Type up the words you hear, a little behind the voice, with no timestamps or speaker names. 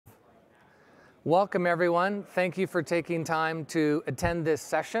Welcome everyone. Thank you for taking time to attend this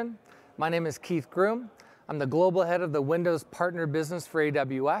session. My name is Keith Groom. I'm the global head of the Windows Partner Business for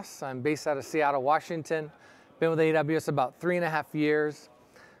AWS. I'm based out of Seattle, Washington. Been with AWS about 3.5 years.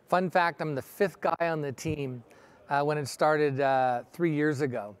 Fun fact, I'm the 5th guy on the team when it started 3 years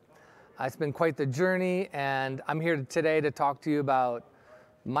ago. It's been quite the journey, and I'm here today to talk to you about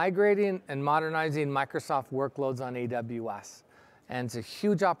migrating and modernizing Microsoft workloads on AWS. And it's a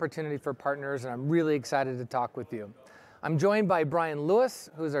huge opportunity for partners, and I'm really excited to talk with you. I'm joined by Brian Lewis,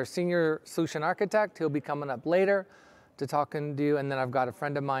 who's our Senior Solution Architect. He'll be coming up later to talk to you, and then I've got a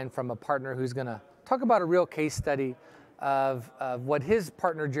friend of mine from a partner who's gonna talk about a real case study of what his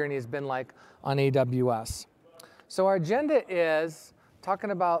partner journey has been like on AWS. So our agenda is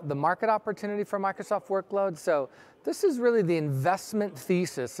talking about the market opportunity for Microsoft workloads. So this is really the investment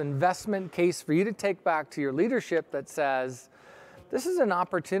thesis, investment case for you to take back to your leadership that says, this is an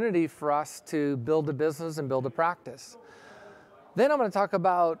opportunity for us to build a business and build a practice. Then I'm going to talk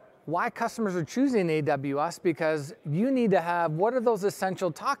about why customers are choosing AWS, because you need to have what are those essential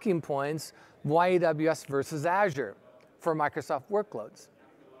talking points, why AWS versus Azure for Microsoft workloads.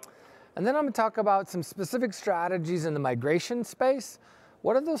 And then I'm going to talk about some specific strategies in the migration space.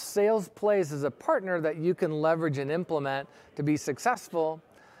 What are those sales plays as a partner that you can leverage and implement to be successful?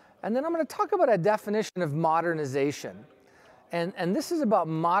 And then I'm going to talk about a definition of modernization. And this is about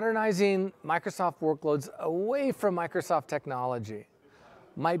modernizing Microsoft workloads away from Microsoft technology.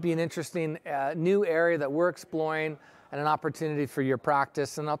 Might be an interesting new area that we're exploring and an opportunity for your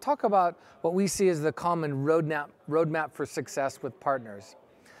practice. And I'll talk about what we see as the common roadmap for success with partners.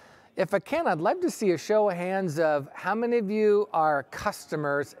 If I can, I'd love to see a show of hands of how many of you are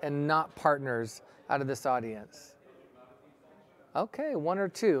customers and not partners out of this audience. Okay, 1 or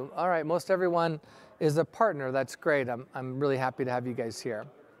 2. All right, most everyone is a partner. That's great. I'm really happy to have you guys here.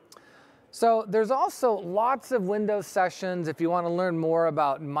 So there's also lots of Windows sessions. If you want to learn more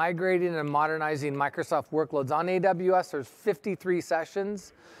about migrating and modernizing Microsoft workloads on AWS, there's 53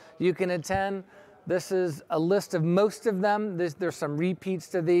 sessions you can attend. This is a list of most of them. There's some repeats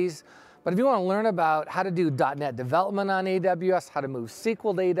to these. But if you want to learn about how to do .NET development on AWS, how to move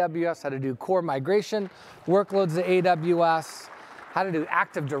SQL to AWS, how to do core migration workloads to AWS, how to do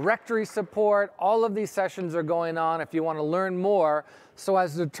Active Directory support, all of these sessions are going on. If you want to learn more so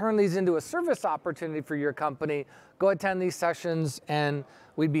as to turn these into a service opportunity for your company, go attend these sessions, and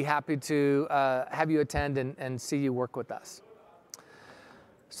we'd be happy to have you attend and see you work with us.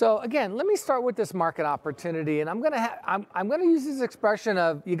 So again, let me start with this market opportunity, and I'm gonna use this expression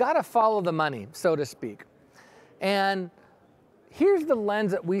of you gotta follow the money, so to speak. And here's the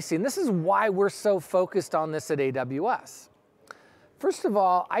lens that we see, and this is why we're so focused on this at AWS. First of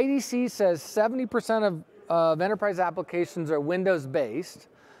all, IDC says 70% of enterprise applications are Windows-based.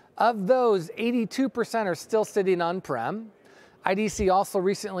 Of those, 82% are still sitting on-prem. IDC also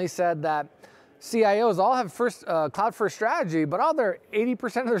recently said that CIOs all have cloud-first strategy, but all their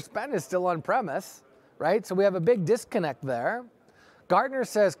 80% of their spend is still on-premise, right? So we have a big disconnect there. Gartner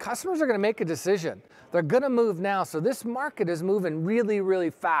says customers are going to make a decision. They're going to move now. So this market is moving really,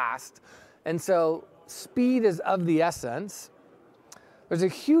 really fast. And so speed is of the essence. There's a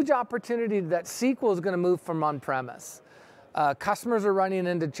huge opportunity that SQL is going to move from on-premise. Customers are running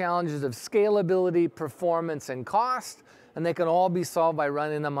into challenges of scalability, performance, and cost, and they can all be solved by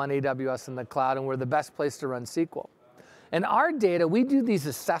running them on AWS in the cloud, and we're the best place to run SQL. And our data, we do these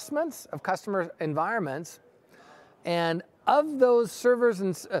assessments of customer environments, and of those servers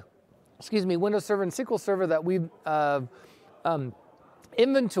and, Windows Server and SQL Server that we've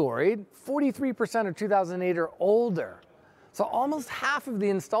inventoried, 43% of 2008 or older. So almost half of the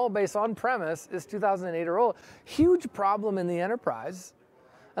install base on-premise is 2008 or old. Huge problem in the enterprise.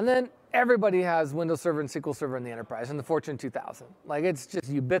 And then everybody has Windows Server and SQL Server in the enterprise in the Fortune 2000. Like, it's just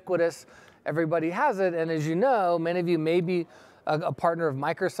ubiquitous. Everybody has it. And as you know, many of you may be a partner of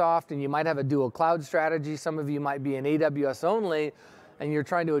Microsoft, and you might have a dual cloud strategy. Some of you might be in AWS only, and you're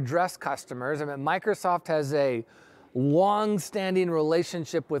trying to address customers. I mean, Microsoft has a long-standing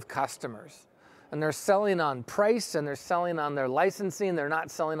relationship with customers. And they're selling on price, and they're selling on their licensing. They're not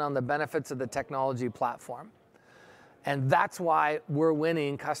selling on the benefits of the technology platform. And that's why we're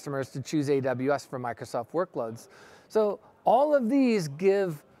winning customers to choose AWS for Microsoft workloads. So all of these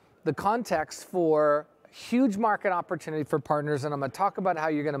give the context for huge market opportunity for partners, and I'm going to talk about how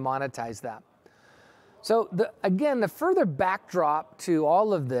you're going to monetize that. So again, the further backdrop to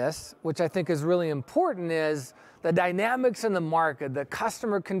all of this, which I think is really important, is the dynamics in the market, the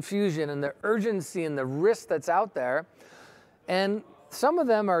customer confusion and the urgency and the risk that's out there. And some of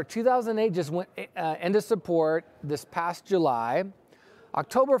them are 2008 just went end of support this past July.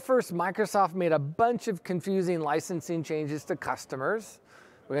 October 1st, Microsoft made a bunch of confusing licensing changes to customers.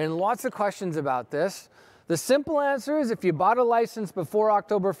 We're getting lots of questions about this. The simple answer is if you bought a license before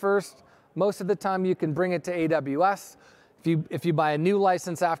October 1st, most of the time you can bring it to AWS. If you buy a new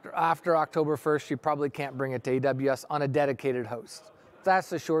license after October 1st, you probably can't bring it to AWS on a dedicated host. That's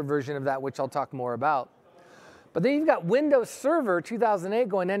the short version of that, which I'll talk more about. But then you've got Windows Server 2008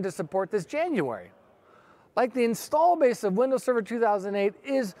 going in to support this January. Like the install base of Windows Server 2008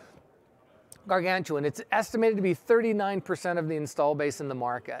 is gargantuan. It's estimated to be 39% of the install base in the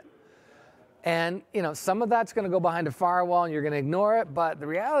market. And some of that's going to go behind a firewall and you're going to ignore it, but the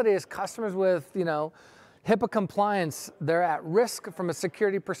reality is customers with HIPAA compliance, they're at risk from a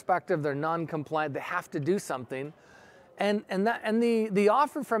security perspective, they're non-compliant, they have to do something. And the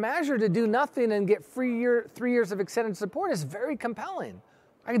offer from Azure to do nothing and get 3 years of extended support is very compelling.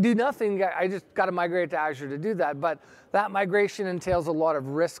 I can do nothing, I just got to migrate to Azure to do that, but that migration entails a lot of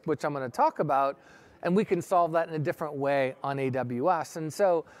risk, which I'm going to talk about, and we can solve that in a different way on AWS. And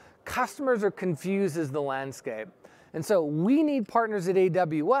so customers are confused as the landscape. And so we need partners at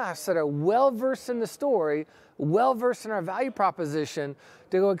AWS that are well-versed in the story, well-versed in our value proposition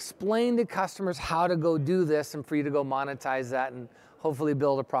to go explain to customers how to go do this and for you to go monetize that and hopefully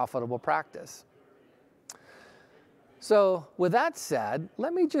build a profitable practice. So with that said,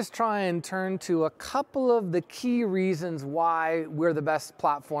 let me just try and turn to a couple of the key reasons why we're the best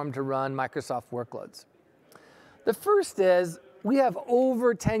platform to run Microsoft workloads. The first is we have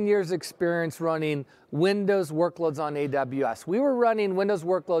over 10 years experience running Windows workloads on AWS. We were running Windows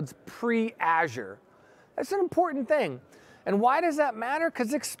workloads pre-Azure. That's an important thing. And why does that matter?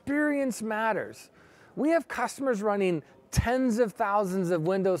 Because experience matters. We have customers running tens of thousands of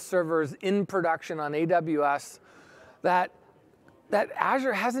Windows servers in production on AWS that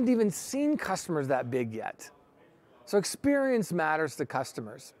Azure hasn't even seen customers that big yet. So experience matters to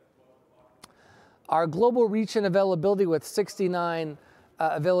customers. Our global reach and availability with 69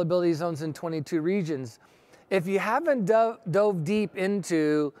 availability zones in 22 regions. If you haven't dove deep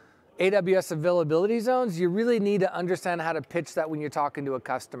into AWS availability zones, you really need to understand how to pitch that when you're talking to a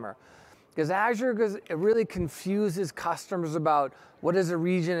customer. Because Azure it really confuses customers about what is a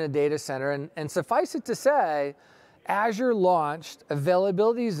region in a data center. And suffice it to say, Azure launched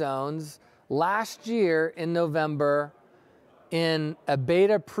availability zones last year in November in a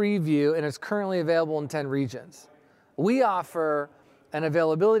beta preview, and it's currently available in 10 regions. We offer an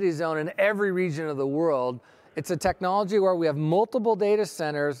availability zone in every region of the world. It's a technology where we have multiple data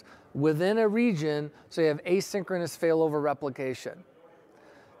centers within a region, so you have asynchronous failover replication.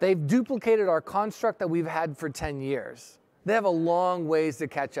 They've duplicated our construct that we've had for 10 years. They have a long ways to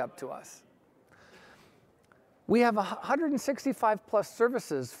catch up to us. We have 165 plus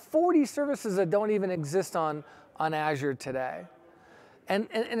services, 40 services that don't even exist on Azure today. And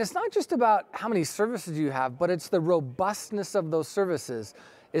it's not just about how many services you have, but it's the robustness of those services.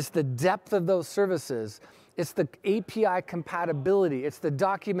 It's the depth of those services. It's the API compatibility. It's the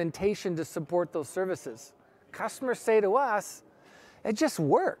documentation to support those services. Customers say to us, it just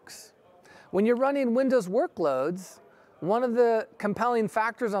works. When you're running Windows workloads, one of the compelling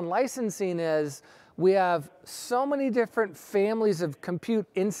factors on licensing is we have so many different families of compute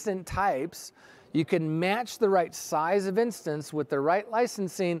instant types. You can match the right size of instance with the right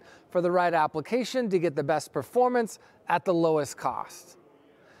licensing for the right application to get the best performance at the lowest cost.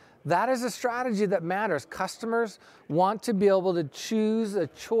 That is a strategy that matters. Customers want to be able to choose a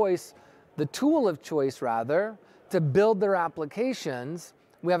choice, the tool of choice rather, to build their applications.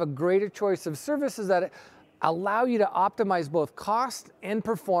 We have a greater choice of services that allow you to optimize both cost and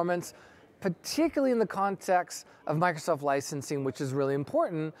performance, particularly in the context of Microsoft licensing, which is really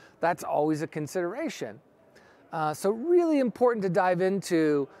important. That's always a consideration. So really important to dive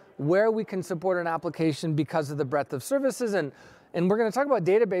into where we can support an application because of the breadth of services. And we're going to talk about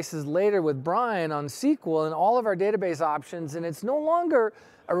databases later with Brian on SQL and all of our database options. And it's no longer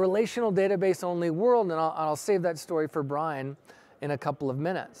a relational database only world. And I'll save that story for Brian in a couple of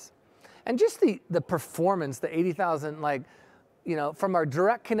minutes. And just the performance, the 80,000, from our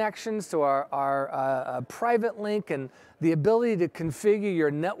direct connections to our private link and the ability to configure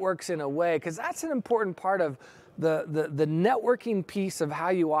your networks in a way, because that's an important part of the networking piece of how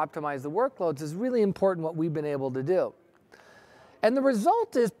you optimize the workloads is really important what we've been able to do. And the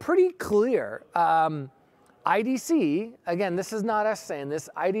result is pretty clear. IDC, again, this is not us saying this,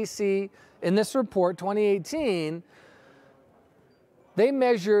 IDC in this report, 2018, they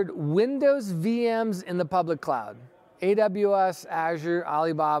measured Windows VMs in the public cloud. AWS, Azure,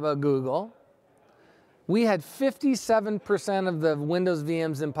 Alibaba, Google. We had 57% of the Windows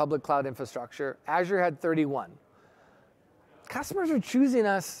VMs in public cloud infrastructure. Azure had 31. customers are choosing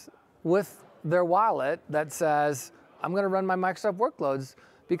us with their wallet that says, I'm going to run my Microsoft workloads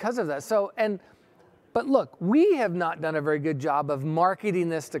because of that. But look, we have not done a very good job of marketing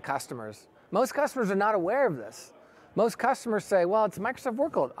this to customers. Most customers are not aware of this. Most customers say, well, it's a Microsoft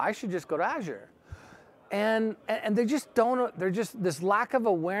workload, I should just go to Azure. And they just don't, this lack of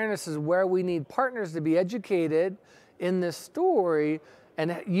awareness is where we need partners to be educated in this story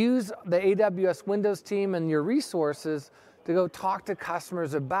and use the AWS Windows team and your resources to go talk to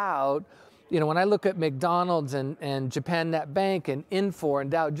customers about, when I look at McDonald's and Japan Net Bank and Infor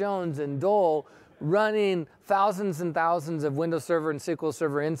and Dow Jones and Dole running thousands and thousands of Windows Server and SQL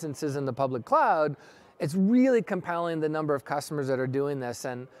Server instances in the public cloud, it's really compelling the number of customers that are doing this,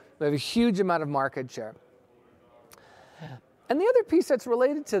 and we have a huge amount of market share. And the other piece that's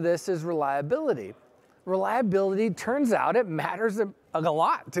related to this is reliability. Reliability, turns out it matters a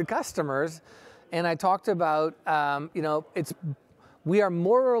lot to customers. And I talked about, we are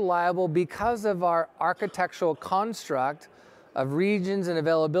more reliable because of our architectural construct of regions and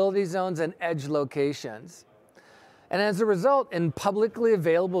availability zones and edge locations. And as a result, in publicly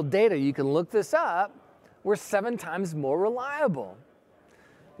available data, you can look this up, we're 7 times more reliable.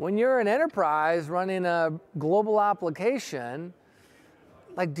 When you're an enterprise running a global application,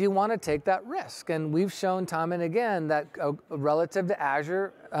 do you want to take that risk? And we've shown time and again that relative to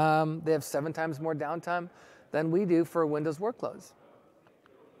Azure, they have 7 times more downtime than we do for Windows workloads.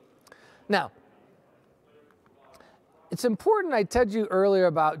 Now, it's important, I told you earlier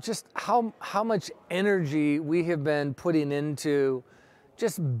about just how much energy we have been putting into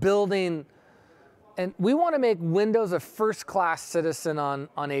just building, and we want to make Windows a first-class citizen on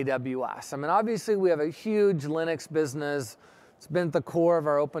AWS. I mean, obviously we have a huge Linux business. It's been at the core of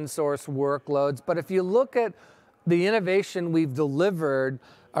our open source workloads. But if you look at the innovation we've delivered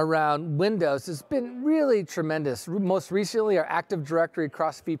around Windows, it's been really tremendous. Most recently, our Active Directory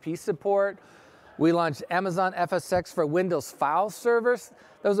cross VP support. We launched Amazon FSx for Windows File Servers.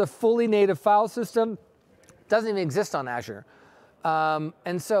 That was a fully native file system. Doesn't even exist on Azure.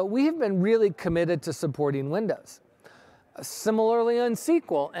 And so we have been really committed to supporting Windows. Similarly on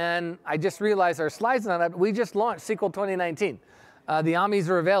SQL, and I just realized our slides on that, we just launched SQL 2019. The AMIs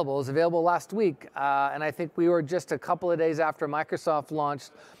are available. It was available last week. And I think we were just a couple of days after Microsoft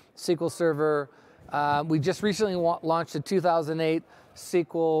launched SQL Server. We just recently launched a 2008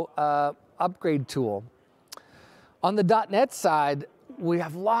 SQL upgrade tool. On the .NET side, we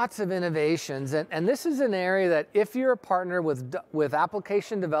have lots of innovations, and this is an area that if you're a partner with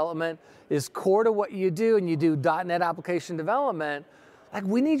application development is core to what you do, and you do .NET application development,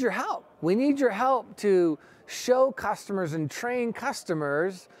 we need your help. We need your help to show customers and train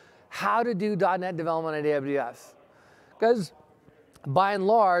customers how to do .NET development at AWS. Because by and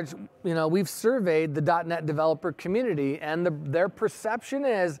large, we've surveyed the .NET developer community, and their perception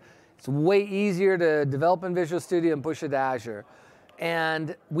is it's way easier to develop in Visual Studio and push it to Azure.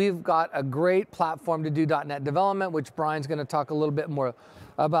 And we've got a great platform to do .NET development, which Brian's going to talk a little bit more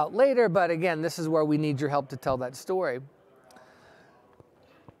about later. But again, this is where we need your help to tell that story.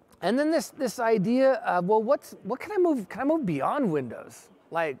 And then this idea of, well, what can I move? Can I move beyond Windows?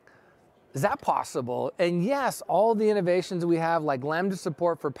 Is that possible? And yes, all the innovations we have, like Lambda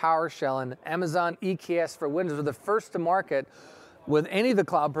support for PowerShell and Amazon EKS for Windows, are the first to market with any of the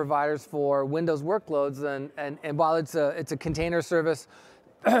cloud providers for Windows workloads. And while it's a container service,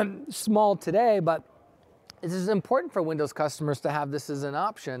 small today, but it is important for Windows customers to have this as an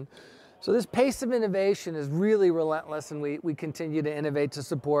option. So this pace of innovation is really relentless, and we continue to innovate to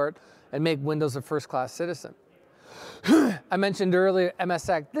support and make Windows a first-class citizen. I mentioned earlier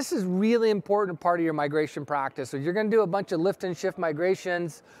MSX. This is really important part of your migration practice. So you're going to do a bunch of lift and shift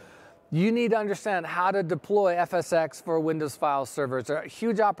migrations. You need to understand how to deploy FSx for Windows File Server. It's a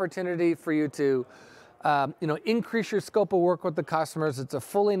huge opportunity for you to increase your scope of work with the customers. It's a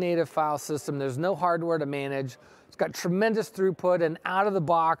fully native file system. There's no hardware to manage. It's got tremendous throughput, and out of the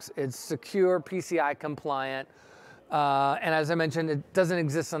box, it's secure, PCI compliant. And as I mentioned, it doesn't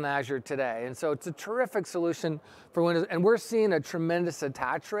exist on Azure today. And so it's a terrific solution for Windows. And we're seeing a tremendous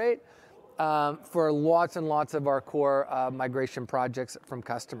attach rate for lots and lots of our core migration projects from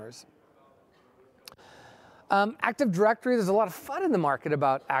customers. Active Directory, there's a lot of fun in the market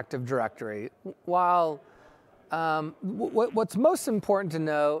about Active Directory. While what's most important to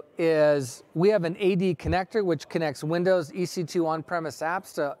know is we have an AD connector which connects Windows EC2 on-premise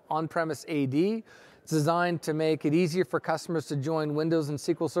apps to on-premise AD. It's designed to make it easier for customers to join Windows and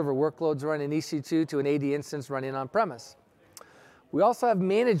SQL Server workloads running EC2 to an AD instance running on-premise. We also have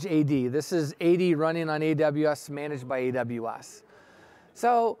Managed AD. This is AD running on AWS, managed by AWS.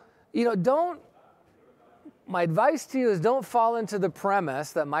 So, my advice to you is don't fall into the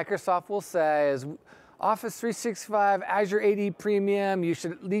premise that Microsoft will say is Office 365, Azure AD Premium, you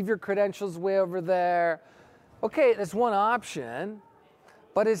should leave your credentials way over there. Okay, that's one option,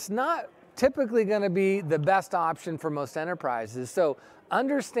 but it's not typically going to be the best option for most enterprises. So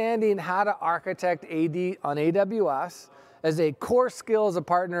understanding how to architect AD on AWS is a core skill as a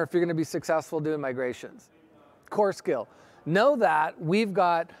partner if you're going to be successful doing migrations. Core skill. Know that we've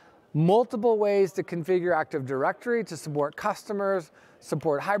got multiple ways to configure Active Directory to support customers,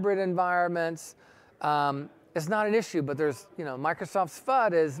 support hybrid environments. It's not an issue, but there's, Microsoft's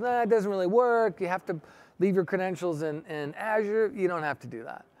FUD is, it doesn't really work. You have to leave your credentials in Azure. You don't have to do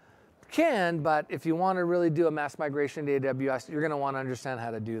that. You can, but if you want to really do a mass migration to AWS, you're going to want to understand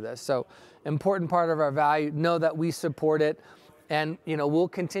how to do this. So important part of our value, know that we support it. And we'll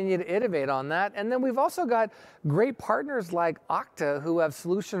continue to innovate on that. And then we've also got great partners like Okta who have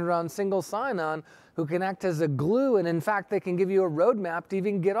solutions around single sign-on who can act as a glue. And in fact, they can give you a roadmap to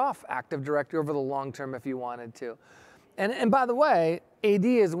even get off Active Directory over the long term if you wanted to. And by the way, AD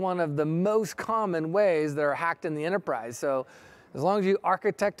is one of the most common ways that are hacked in the enterprise. So as long as you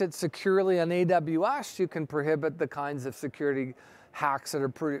architect it securely on AWS, you can prohibit the kinds of security hacks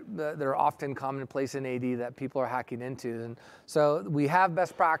that are often commonplace in AD that people are hacking into. And so we have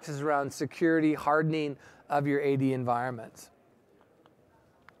best practices around security hardening of your AD environments.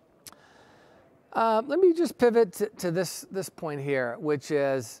 Let me just pivot to this point here, which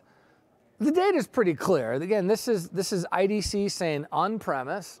is the data is pretty clear. Again, this is IDC saying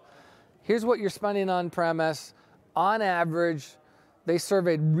on-premise. Here's what you're spending on-premise. On average, they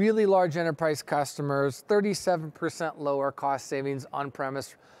surveyed really large enterprise customers, 37% lower cost savings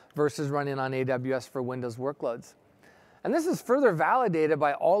on-premise versus running on AWS for Windows workloads. And this is further validated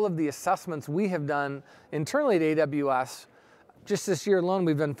by all of the assessments we have done internally at AWS. Just this year alone,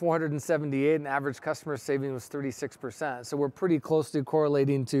 we've done 478, and average customer saving was 36%. So we're pretty closely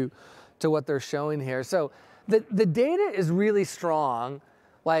correlating to what they're showing here. So the data is really strong,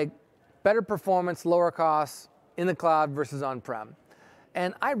 like better performance, lower costs in the cloud versus on-prem.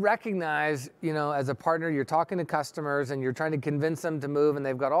 And I recognize, as a partner, you're talking to customers and you're trying to convince them to move, and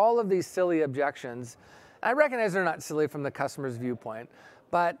they've got all of these silly objections. I recognize they're not silly from the customer's viewpoint,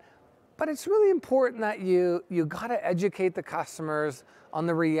 but it's really important that you got to educate the customers on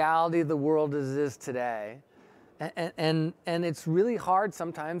the reality of the world as it is today. And it's really hard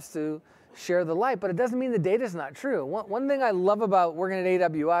sometimes to share the light, but it doesn't mean the data's not true. One thing I love about working at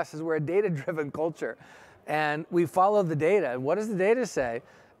AWS is we're a data-driven culture. And we follow the data. What does the data say?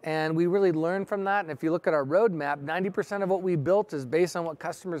 And we really learn from that. And if you look at our roadmap, 90% of what we built is based on what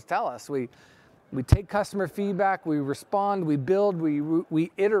customers tell us. We take customer feedback, we respond, we build,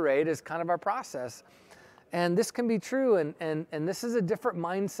 we iterate as kind of our process. And this can be true. And this is a different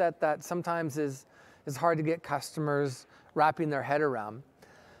mindset that sometimes is hard to get customers wrapping their head around.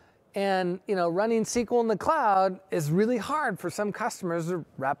 And running SQL in the cloud is really hard for some customers to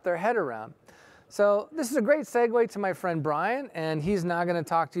wrap their head around. So this is a great segue to my friend Brian, and he's now going to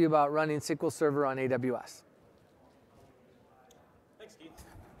talk to you about running SQL Server on AWS. Thanks, Keith.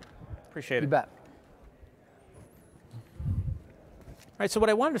 Appreciate it. You bet. All right, so what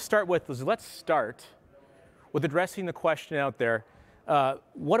I wanted to start with was let's start with addressing the question out there,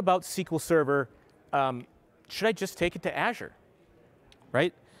 what about SQL Server? Should I just take it to Azure,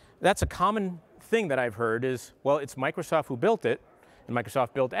 right? That's a common thing that I've heard is, well, it's Microsoft who built it, and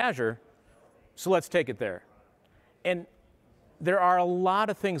Microsoft built Azure, so let's take it there. And there are a lot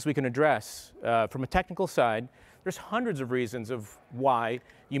of things we can address from a technical side. There's hundreds of reasons of why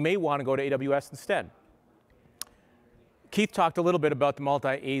you may want to go to AWS instead. Keith talked a little bit about the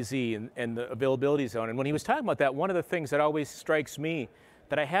multi-AZ and the availability zone. And when he was talking about that, one of the things that always strikes me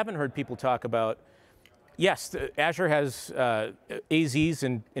that I haven't heard people talk about, yes, Azure has AZs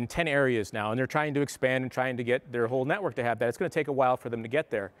in 10 areas now, and they're trying to expand and trying to get their whole network to have that. It's going to take a while for them to get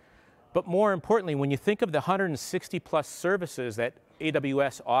there. But more importantly, when you think of the 160 plus services that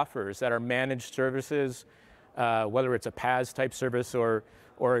AWS offers that are managed services, whether it's a PaaS type service or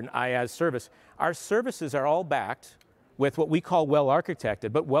an IaaS service, our services are all backed with what we call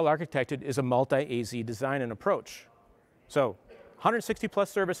well-architected, but well-architected is a multi-AZ design and approach. So 160 plus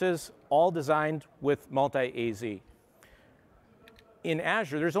services, all designed with multi-AZ. In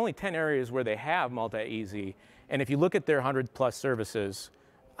Azure, there's only 10 areas where they have multi-AZ, and if you look at their 100 plus services,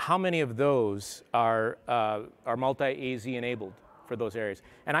 how many of those are multi-AZ enabled for those areas?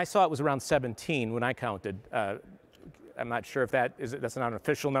 And I saw it was around 17 when I counted. I'm not sure if that's not an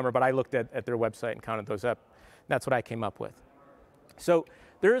official number, but I looked at their website and counted those up. That's what I came up with. So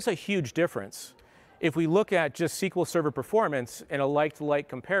there is a huge difference. If we look at just SQL Server performance and a like-to-like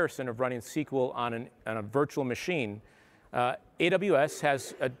comparison of running SQL on a virtual machine, AWS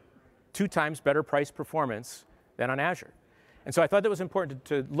has a 2 times better price performance than on Azure. And so I thought that was important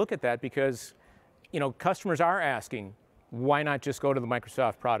to look at that because customers are asking, why not just go to the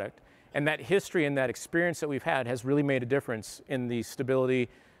Microsoft product? And that history and that experience that we've had has really made a difference in the stability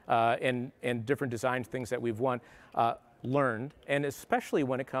and different design things that we've learned, and especially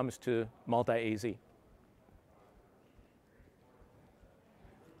when it comes to multi-AZ.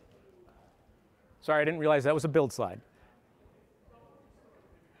 Sorry, I didn't realize that was a build slide.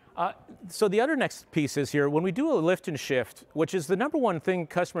 So the other next piece is here, when we do a lift and shift, which is the #1 thing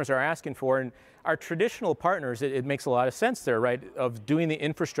customers are asking for, and our traditional partners, it makes a lot of sense there, right, of doing the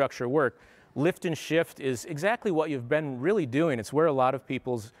infrastructure work. Lift and shift is exactly what you've been really doing. It's where a lot of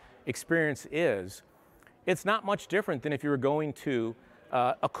people's experience is. It's not much different than if you were going to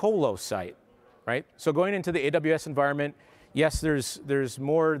a colo site, right? So going into the AWS environment, yes, there's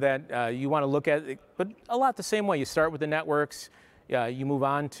more that you want to look at, but a lot the same way. You start with the networks, you move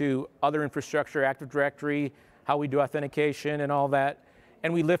on to other infrastructure, Active Directory, how we do authentication and all that,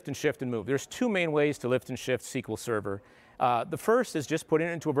 and we lift and shift and move. There's 2 main ways to lift and shift SQL Server. The first is just putting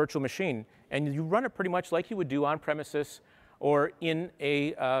it into a virtual machine, and you run it pretty much like you would do on premises or in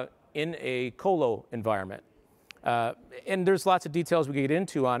a colo environment. And there's lots of details we can get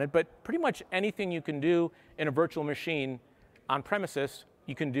into on it, but pretty much anything you can do in a virtual machine on premises,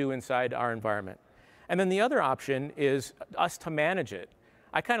 you can do inside our environment. And then the other option is us to manage it.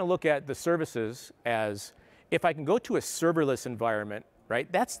 I kind of look at the services as, if I can go to a serverless environment, right,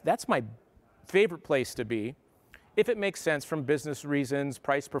 that's my favorite place to be. If it makes sense from business reasons,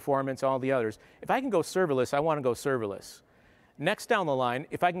 price, performance, all the others. If I can go serverless, I want to go serverless. Next down the line,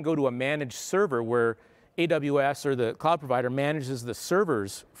 if I can go to a managed server where AWS or the cloud provider manages the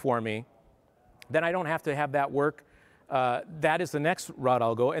servers for me, then I don't have to have that work. That is the next route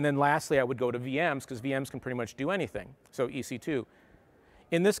I'll go. And then lastly, I would go to VMs, because VMs can pretty much do anything, so EC2.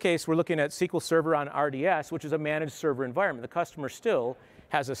 In this case, we're looking at SQL Server on RDS, which is a managed server environment. The customer still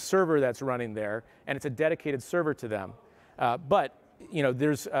has a server that's running there, and it's a dedicated server to them. But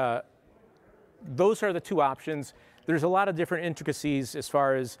those are the 2 options. There's a lot of different intricacies as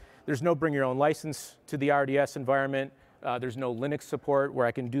far as there's no bring your own license to the RDS environment. There's no Linux support where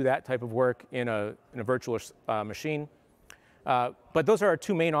I can do that type of work in a virtual machine. But those are our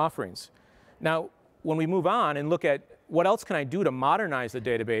 2 main offerings. Now, when we move on and look at what else can I do to modernize the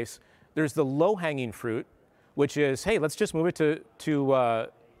database, there's the low-hanging fruit, which is, hey, let's just move it to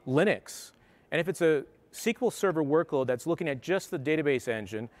Linux. And if it's a SQL Server workload that's looking at just the database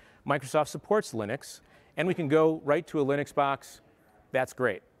engine, Microsoft supports Linux, and we can go right to a Linux box. That's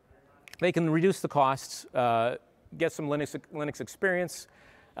great. They can reduce the costs, get some Linux experience,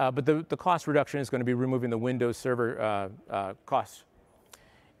 but the cost reduction is going to be removing the Windows Server costs.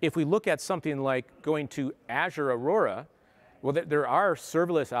 If we look at something like going to Azure Aurora, well, there are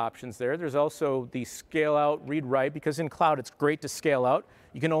serverless options there. There's also the scale out, read write, because in cloud it's great to scale out.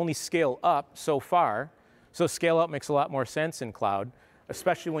 You can only scale up so far. So scale out makes a lot more sense in cloud,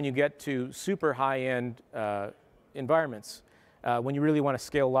 especially when you get to super high-end environments, when you really want to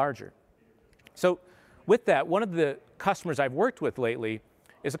scale larger. So with that, one of the customers I've worked with lately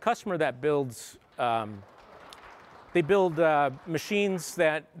is a customer that builds, they build machines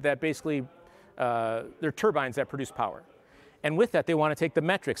that basically, they're turbines that produce power. And with that, they want to take the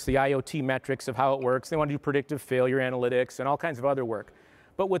metrics, the IoT metrics of how it works. They want to do predictive failure analytics and all kinds of other work.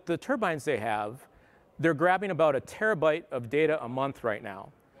 But with the turbines they have, they're grabbing about 1 terabyte of data a month right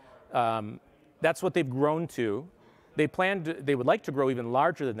now. That's what they've grown to. They would like to grow even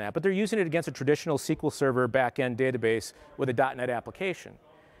larger than that, but they're using it against a traditional SQL Server backend database with a .NET application.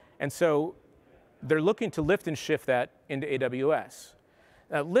 And so they're looking to lift and shift that into AWS.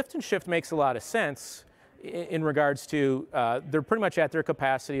 Lift and shift makes a lot of sense in regards to, they're pretty much at their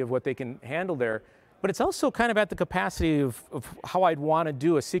capacity of what they can handle there, but it's also kind of at the capacity of how I'd want to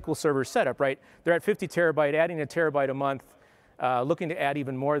do a SQL Server setup, right? They're at 50 terabyte, adding 1 terabyte a month, looking to add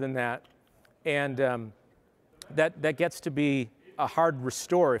even more than that. And that gets to be a hard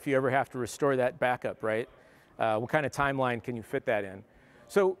restore if you ever have to restore that backup, right? What kind of timeline can you fit that in?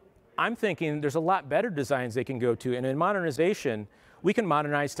 So I'm thinking there's a lot better designs they can go to, and in modernization, we can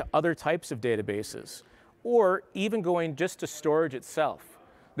modernize to other types of databases, or even going just to storage itself.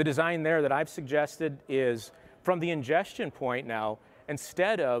 The design there that I've suggested is from the ingestion point now,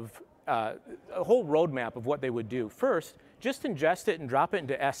 instead of a whole roadmap of what they would do. First, just ingest it and drop it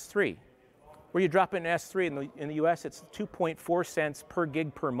into S3. Where you drop it in S3 in the US, it's 2.4 cents per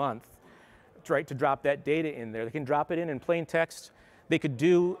gig per month, right, to drop that data in there. They can drop it in plain text. They could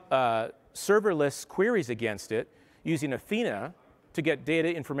do serverless queries against it using Athena to get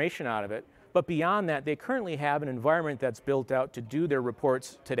data information out of it. But beyond that, they currently have an environment that's built out to do their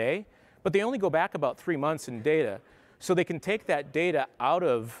reports today, but they only go back about 3 months in data. So they can take that data out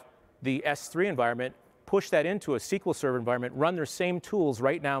of the S3 environment, push that into a SQL Server environment, run their same tools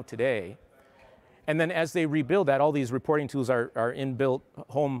right now today. And then as they rebuild that, all these reporting tools are inbuilt,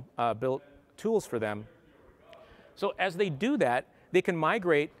 home-built tools for them. So as they do that, they can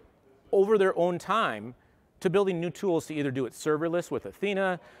migrate over their own time to building new tools to either do it serverless with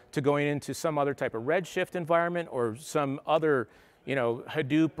Athena, to going into some other type of Redshift environment or some other,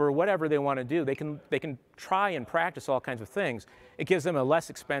 Hadoop or whatever they want to do. They can try and practice all kinds of things. It gives them a less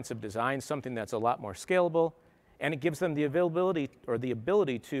expensive design, something that's a lot more scalable, and it gives them the availability or the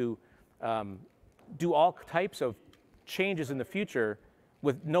ability to do all types of changes in the future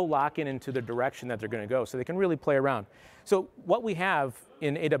with no lock-in into the direction that they're going to go. So they can really play around. So what we have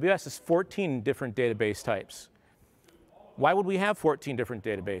in AWS is 14 different database types. Why would we have 14 different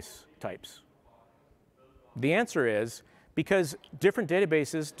database types? The answer is because different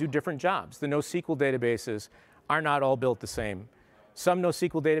databases do different jobs. The NoSQL databases are not all built the same. Some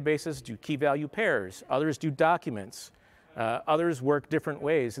NoSQL databases do key value pairs. Others do documents. Others work different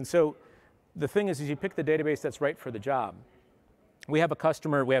ways. And so the thing is you pick the database that's right for the job. We have a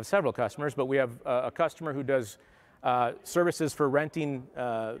customer, we have several customers, but we have a customer who does services for renting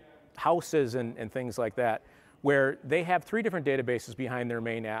houses and things like that, where they have 3 different databases behind their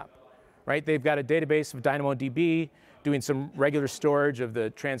main app, right? They've got a database of DynamoDB doing some regular storage of the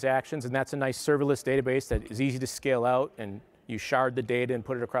transactions, and that's a nice serverless database that is easy to scale out, and you shard the data and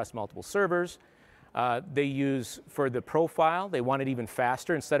put it across multiple servers. They use, for the profile, they want it even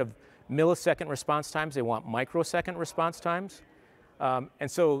faster. Instead of millisecond response times, they want microsecond response times. And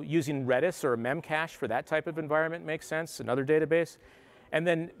so using Redis or a Memcache for that type of environment makes sense, another database. And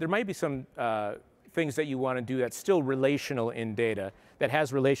then there might be some things that you want to do that's still relational in data, that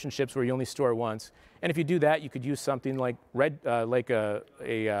has relationships where you only store once. And if you do that, you could use something like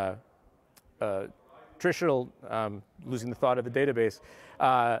traditional, losing the thought of the database,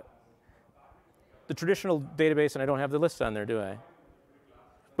 the traditional database, and I don't have the list on there, do I?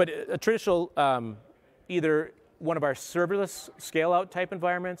 But a traditional, either one of our serverless scale-out type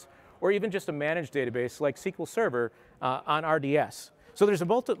environments, or even just a managed database like SQL Server on RDS. So there's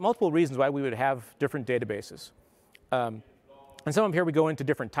multiple reasons why we would have different databases. And some of them here we go into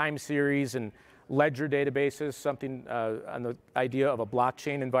different time series and ledger databases, something on the idea of a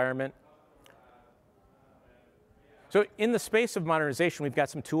blockchain environment. So in the space of modernization, we've got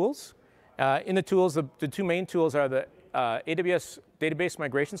some tools. In the tools, the 2 main tools are the AWS Database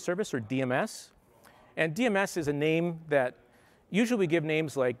Migration Service, or DMS. And DMS is a name that usually we give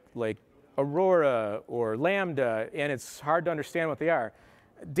names like Aurora or Lambda, and it's hard to understand what they are.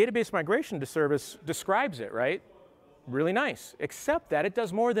 Database Migration Service describes it, right? Really nice, except that it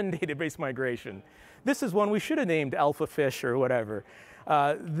does more than database migration. This is one we should have named Alpha Fish or whatever.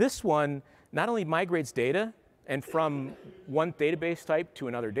 This one not only migrates data, and from one database type to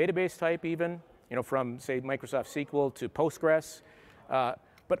another database type even, from, say, Microsoft SQL to Postgres.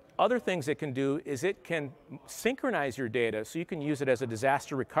 But other things it can do is it can synchronize your data so you can use it as a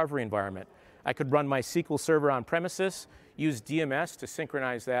disaster recovery environment. I could run my SQL Server on premises, use DMS to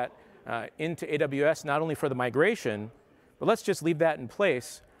synchronize that into AWS, not only for the migration, but let's just leave that in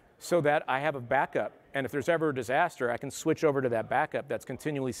place so that I have a backup. And if there's ever a disaster, I can switch over to that backup that's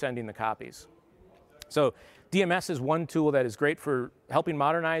continually sending the copies. So DMS is one tool that is great for helping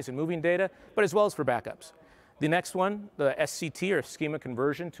modernize and moving data, but as well as for backups. The next one, the SCT, or Schema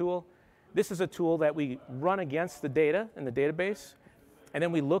Conversion Tool, this is a tool that we run against the data in the database, and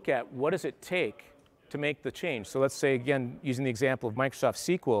then we look at what does it take to make the change. So let's say, again, using the example of Microsoft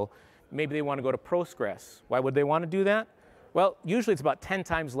SQL, maybe they want to go to Postgres. Why would they want to do that? Well, usually it's about 10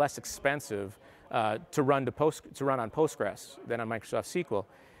 times less expensive to run on Postgres than on Microsoft SQL.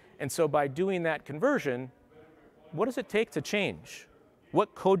 And so by doing that conversion, what does it take to change?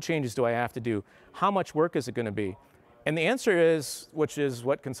 What code changes do I have to do? How much work is it going to be? And the answer is, which is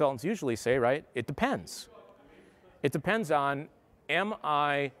what consultants usually say, right? It depends. It depends on, am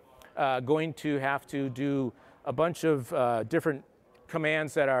I going to have to do a bunch of different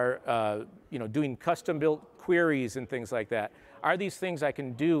commands that are doing custom-built queries and things like that? Are these things I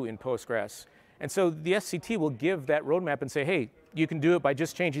can do in Postgres? And so the SCT will give that roadmap and say, hey, you can do it by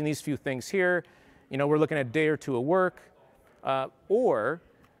just changing these few things here. We're looking at a day or two of work. No,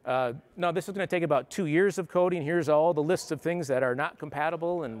 this is going to take about 2 years of coding. Here's all the lists of things that are not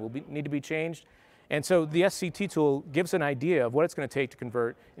compatible and will need to be changed. And so the SCT tool gives an idea of what it's going to take to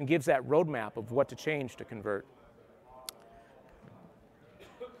convert and gives that roadmap of what to change to convert.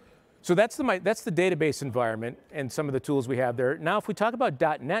 So that's the database environment and some of the tools we have there. Now, if we talk about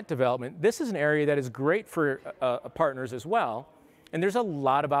 .NET development, this is an area that is great for partners as well, and there's a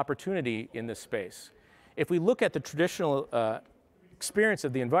lot of opportunity in this space. If we look at the traditional experience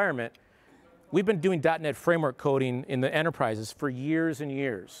of the environment, we've been doing .NET framework coding in the enterprises for years and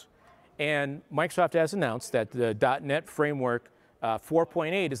years. And Microsoft has announced that the .NET framework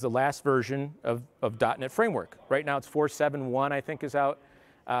 4.8 is the last version of .NET framework. Right now it's 4.7.1, I think, is out.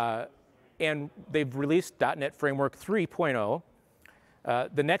 And they've released .NET Framework 3.0.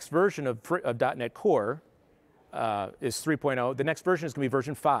 The next version of .NET Core is 3.0. The next version is going to be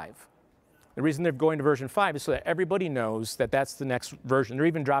version 5. The reason they're going to version 5 is so that everybody knows that that's the next version. They're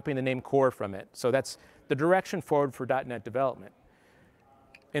even dropping the name Core from it. So that's the direction forward for .NET development.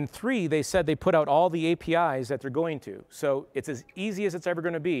 In 3, they said they put out all the APIs that they're going to. So it's as easy as it's ever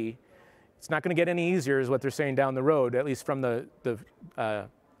going to be. It's not going to get any easier, is what they're saying down the road, at least from the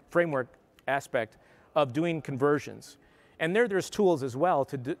framework aspect of doing conversions. And there's tools as well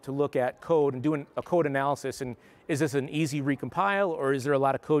to look at code and doing a code analysis. And is this an easy recompile, or is there a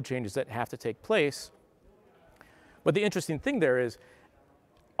lot of code changes that have to take place? But the interesting thing there is,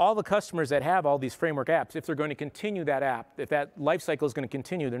 all the customers that have all these framework apps, if they're going to continue that app, if that life cycle is going to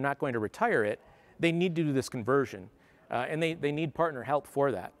continue, they're not going to retire it, they need to do this conversion. And they need partner help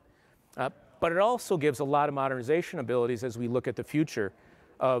for that. But it also gives a lot of modernization abilities as we look at the future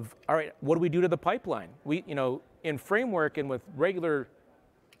of, all right, what do we do to the pipeline? In framework and with regular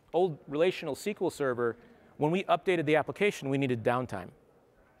old relational SQL Server, when we updated the application, we needed downtime.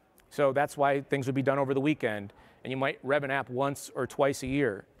 So that's why things would be done over the weekend, and you might rev an app once or twice a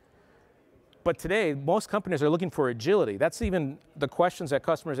year. But today, most companies are looking for agility. That's even the questions that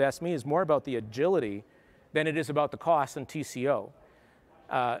customers ask me is more about the agility than it is about the cost and TCO.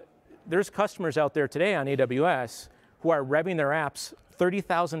 There's customers out there today on AWS who are revving their apps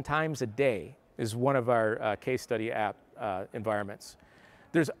 30,000 times a day, is one of our case study app environments.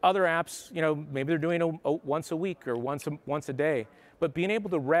 There's other apps, maybe they're doing once a week or once a day, but being able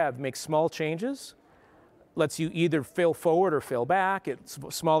to rev, make small changes, lets you either fail forward or fail back. It's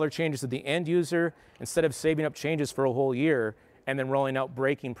smaller changes to the end user instead of saving up changes for a whole year and then rolling out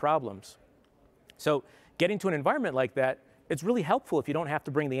breaking problems. So getting to an environment like that, it's really helpful if you don't have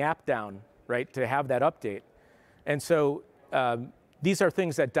to bring the app down, right, to have that update. And so these are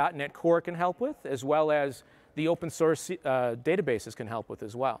things that .NET Core can help with, as well as the open source databases can help with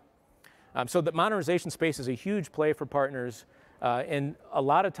as well. So the modernization space is a huge play for partners. And a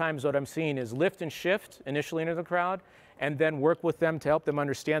lot of times what I'm seeing is lift and shift initially into the crowd, and then work with them to help them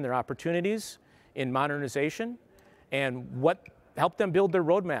understand their opportunities in modernization and help them build their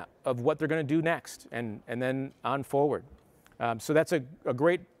roadmap of what they're going to do next, and then on forward. So that's a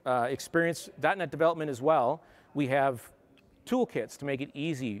great experience. .NET development as well. We have toolkits to make it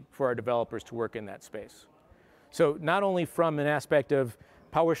easy for our developers to work in that space. So not only from an aspect of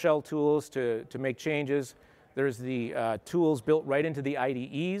PowerShell tools to make changes, there's the tools built right into the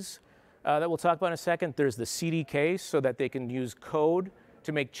IDEs that we'll talk about in a second. There's the CDKs so that they can use code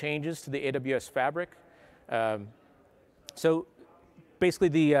to make changes to the AWS Fabric. So basically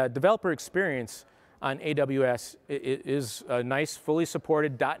the developer experience on AWS is a nice, fully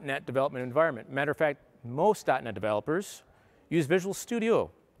supported .NET development environment. Matter of fact, most .NET developers use Visual Studio.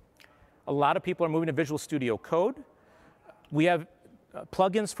 A lot of people are moving to Visual Studio Code. We have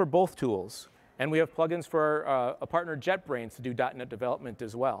plugins for both tools. And we have plugins for a partner, JetBrains, to do .NET development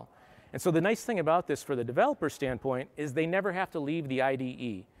as well. And so the nice thing about this for the developer standpoint is they never have to leave the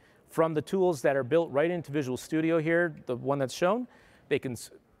IDE. From the tools that are built right into Visual Studio here, the one that's shown, they can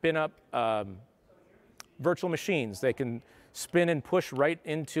spin up virtual machines. They can spin and push right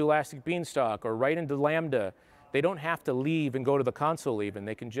into Elastic Beanstalk or right into Lambda. They don't have to leave and go to the console even.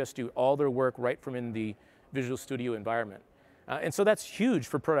 They can just do all their work right from in the Visual Studio environment. And so that's huge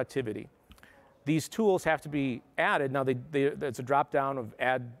for productivity. These tools have to be added. Now, it's a drop-down of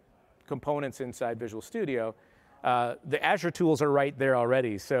add components inside Visual Studio. The Azure tools are right there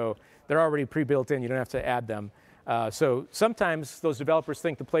already, so they're already pre-built in. You don't have to add them. So sometimes those developers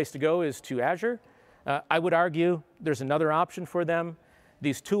think the place to go is to Azure. I would argue there's another option for them.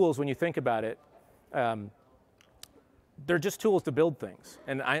 These tools, when you think about it, they're just tools to build things.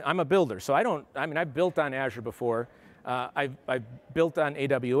 And I'm a builder, so I've built on Azure before. I've built on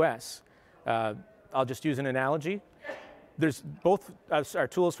AWS. I'll just use an analogy. There's both our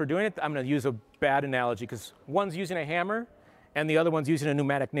tools for doing it. I'm going to use a bad analogy because one's using a hammer and the other one's using a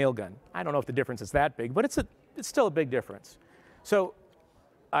pneumatic nail gun. I don't know if the difference is that big, but it's still a big difference. So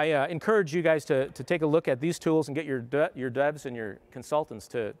I encourage you guys to take a look at these tools and get your devs and your consultants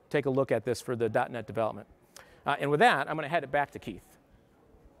to take a look at this for the .NET development. And with that, I'm going to head it back to Keith.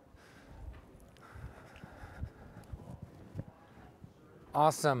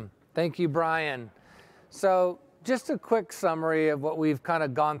 Awesome. Thank you, Brian. So just a quick summary of what we've kind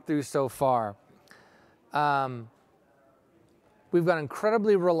of gone through so far. We've got an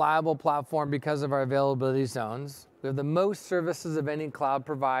incredibly reliable platform because of our availability zones. We have the most services of any cloud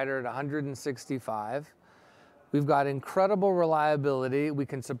provider at 165. We've got incredible reliability. We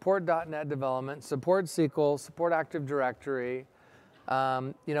can support .NET development, support SQL, support Active Directory.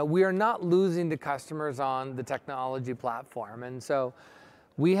 We are not losing to customers on the technology platform. And so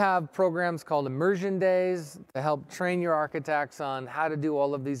we have programs called Immersion Days to help train your architects on how to do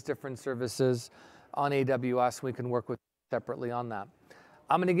all of these different services on AWS. We can work with you separately on that.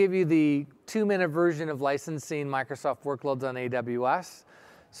 I'm going to give you the 2-minute version of licensing Microsoft workloads on AWS.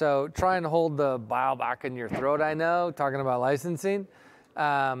 So try and hold the bile back in your throat, I know, talking about licensing.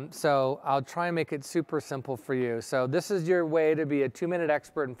 So I'll try and make it super simple for you. So this is your way to be a 2-minute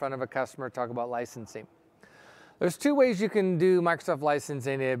expert in front of a customer, talk about licensing. There's 2 ways you can do Microsoft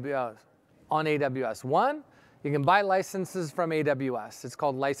licensing on AWS. One, you can buy licenses from AWS. It's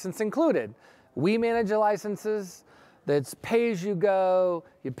called License Included. We manage the licenses. That's pay as you go.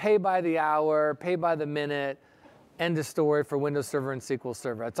 You pay by the hour, pay by the minute. End of story for Windows Server and SQL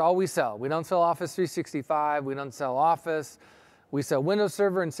Server. That's all we sell. We don't sell Office 365. We don't sell Office. We sell Windows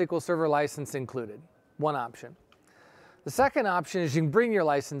Server and SQL Server license included. One option. The second option is you can bring your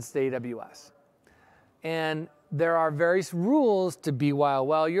license to AWS. And there are various rules to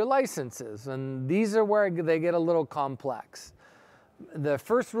BYOL your licenses. And these are where they get a little complex. The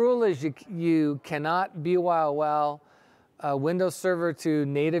first rule is you cannot BYOL Windows Server to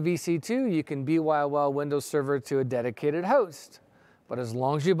native EC2, you can BYOL Windows Server to a dedicated host. But as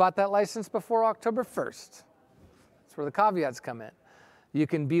long as you bought that license before October 1st, that's where the caveats come in. You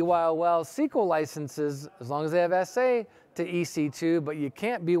can BYOL SQL licenses as long as they have SA to EC2, but you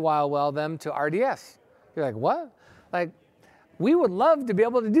can't BYOL them to RDS. You're like, what? Like, we would love to be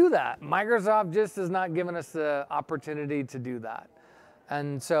able to do that. Microsoft just has not given us the opportunity to do that.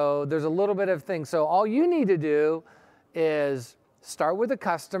 And so there's a little bit of things. So all you need to do is start with a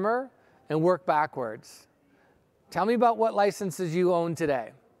customer and work backwards. Tell me about what licenses you own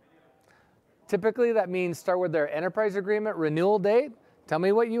today. Typically that means start with their enterprise agreement, renewal date. Tell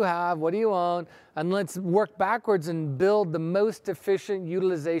me what you have, what do you own, and let's work backwards and build the most efficient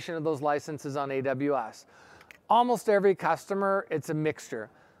utilization of those licenses on AWS. Almost every customer, it's a mixture.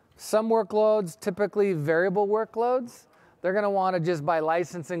 Some workloads, typically variable workloads, they're going to want to just buy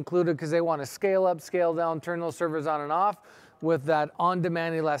license included because they want to scale up, scale down, turn those servers on and off with that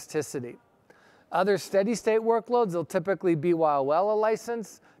on-demand elasticity. Other steady state workloads, they'll typically BYOL a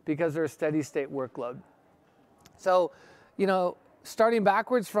license because they're a steady state workload. So, starting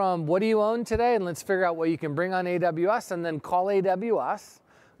backwards from what do you own today, and let's figure out what you can bring on AWS, and then call AWS.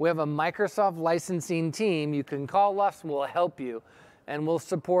 We have a Microsoft licensing team. You can call us, and we'll help you. And we'll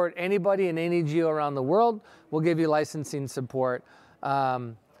support anybody in any geo around the world. We'll give you licensing support.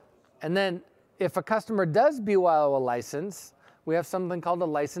 And then if a customer does BYOL a license, we have something called a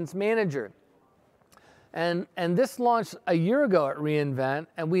license manager. And this launched a year ago at reInvent,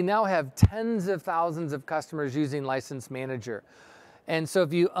 and we now have tens of thousands of customers using License Manager. And so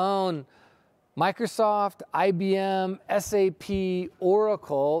if you own Microsoft, IBM, SAP,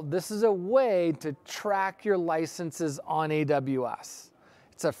 Oracle, this is a way to track your licenses on AWS.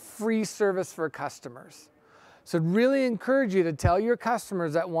 It's a free service for customers. So I'd really encourage you to tell your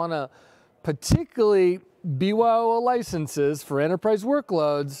customers that want to particularly BYOL licenses for enterprise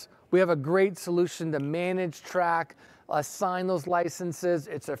workloads. We have a great solution to manage, track, assign those licenses.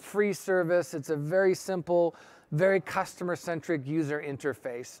 It's a free service. It's a very simple, very customer-centric user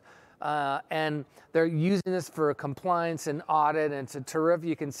interface. And they're using this for compliance and audit, and it's a terrific,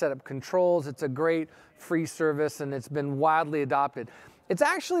 you can set up controls. It's a great free service, and it's been widely adopted. It's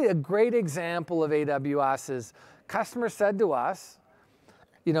actually a great example of AWS's customers said to us,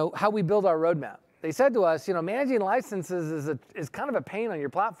 how we build our roadmap. They said to us, managing licenses is kind of a pain on your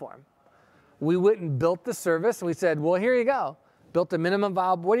platform. We went and built the service, and we said, well, here you go. Built a minimum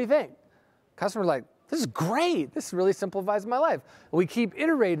viable, what do you think? Customers like, this is great. This really simplifies my life. We keep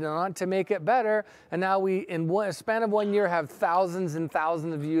iterating on it to make it better, and now we, in a span of 1 year, have thousands and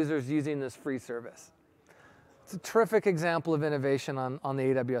thousands of users using this free service. It's a terrific example of innovation on the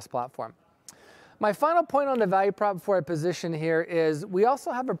AWS platform. My final point on the value prop before I position here is we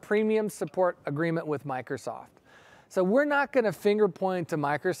also have a premium support agreement with Microsoft. So we're not going to finger point to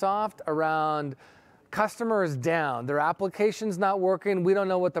Microsoft around customers down. Their application's not working. We don't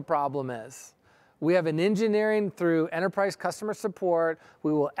know what the problem is. We have an engineering through enterprise customer support.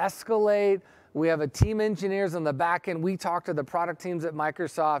 We will escalate. We have a team engineers on the back end. We talk to the product teams at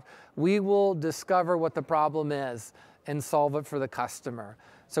Microsoft. We will discover what the problem is. and solve it for the customer.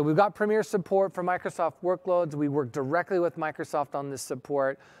 So we've got premier support for Microsoft workloads. We work directly with Microsoft on this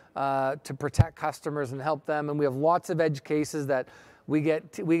support to protect customers and help them. And we have lots of edge cases that we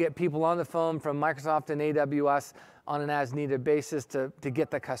get people on the phone from Microsoft and AWS on an as-needed basis to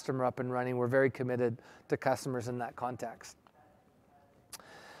get the customer up and running. We're very committed to customers in that context.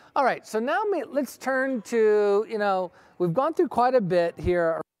 All right, so now let's turn to, we've gone through quite a bit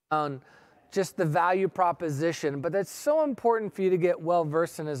here around just the value proposition, but that's so important for you to get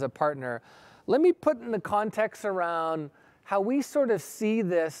well-versed in as a partner. Let me put in the context around how we sort of see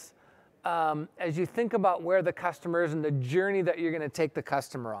this as you think about where the customer is and the journey that you're going to take the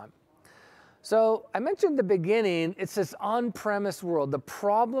customer on. So I mentioned at the beginning, it's this on-premise world. The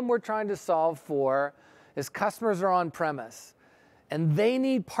problem we're trying to solve for is customers are on-premise, and they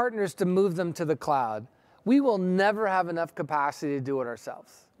need partners to move them to the cloud. We will never have enough capacity to do it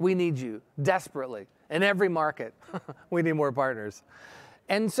ourselves. We need you desperately in every market. We need more partners.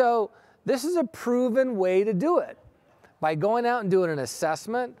 And so this is a proven way to do it by going out and doing an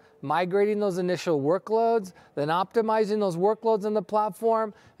assessment, migrating those initial workloads, then optimizing those workloads on the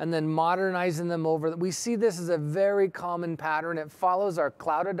platform, and then modernizing them over. We see this as a very common pattern. It follows our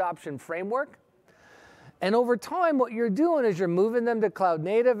cloud adoption framework. And over time, what you're doing is you're moving them to cloud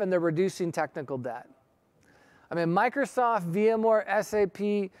native and they're reducing technical debt. I mean, Microsoft, VMware,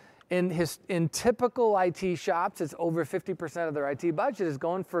 SAP, in typical IT shops, it's over 50% of their IT budget is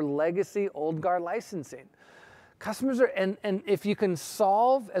going for legacy old guard licensing. Customers are, and if you can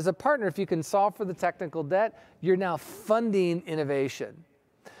solve, as a partner, if you can solve for the technical debt, you're now funding innovation.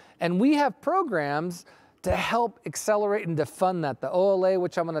 And we have programs to help accelerate and to fund that. The OLA,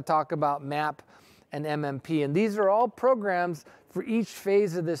 which I'm going to talk about, MAP, and MMP. And these are all programs for each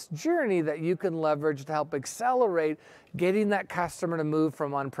phase of this journey that you can leverage to help accelerate getting that customer to move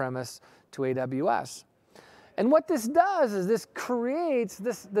from on-premise to AWS. And what this does is this creates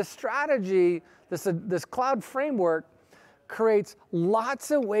this strategy, this cloud framework creates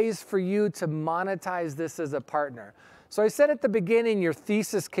lots of ways for you to monetize this as a partner. So I said at the beginning, your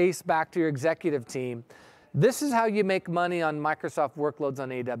thesis case back to your executive team, this is how you make money on Microsoft workloads on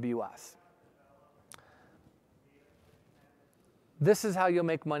AWS. This is how you'll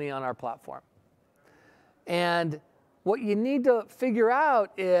make money on our platform. And what you need to figure out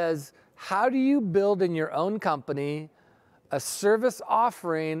is how do you build in your own company a service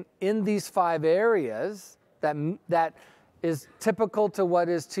offering in these 5 areas that is typical to what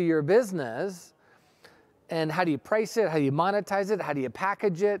is to your business, and how do you price it, how do you monetize it, how do you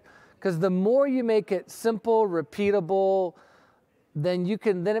package it? Because the more you make it simple, repeatable, then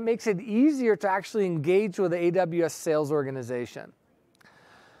it makes it easier to actually engage with the AWS sales organization.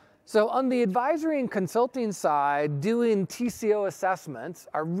 So on the advisory and consulting side, doing TCO assessments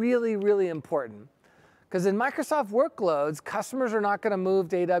are really, really important. Because in Microsoft workloads, customers are not going to move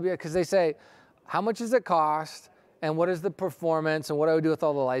to AWS because they say, how much does it cost? And what is the performance? And what do I do with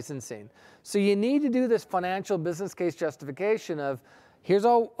all the licensing? So you need to do this financial business case justification of, here's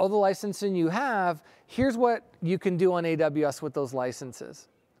all the licensing you have. Here's what you can do on AWS with those licenses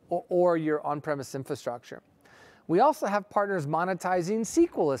or your on-premise infrastructure. We also have partners monetizing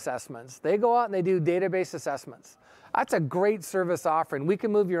SQL assessments. They go out and they do database assessments. That's a great service offering. We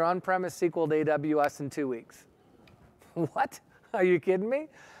can move your on-premise SQL to AWS in 2 weeks. What? Are you kidding me?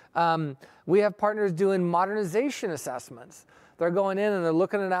 We have partners doing modernization assessments. They're going in and they're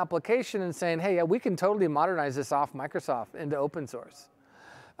looking at an application and saying, hey, yeah, we can totally modernize this off Microsoft into open source.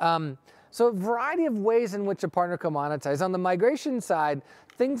 So a variety of ways in which a partner can monetize. On the migration side,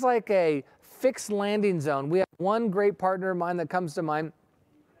 things like a fixed landing zone. We have one great partner of mine that comes to mind.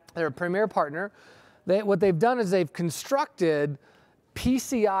 They're a premier partner. What they've done is they've constructed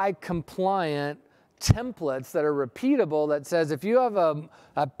PCI compliant templates that are repeatable that says if you have an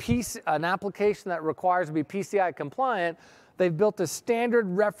application that requires to be PCI compliant, they've built a standard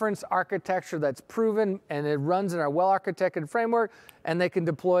reference architecture that's proven and it runs in our well-architected framework, and they can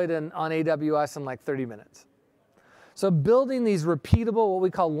deploy it on AWS in like 30 minutes. So building these repeatable, what we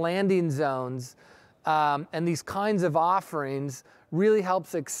call landing zones, and these kinds of offerings really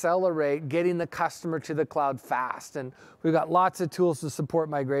helps accelerate getting the customer to the cloud fast. And we've got lots of tools to support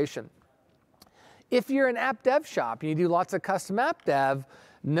migration. If you're an app dev shop and you do lots of custom app dev,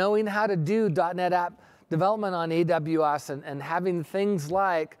 knowing how to do .NET app development on AWS and having things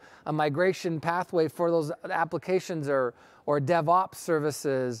like a migration pathway for those applications or DevOps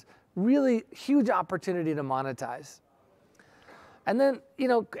services, really huge opportunity to monetize. And then,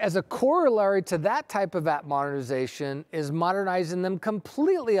 as a corollary to that type of app modernization is modernizing them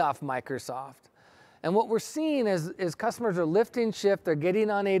completely off Microsoft. And what we're seeing is customers are lift and shift, they're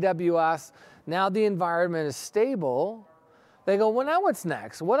getting on AWS, now the environment is stable. They go, well, now what's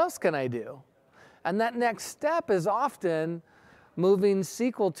next? What else can I do? And that next step is often moving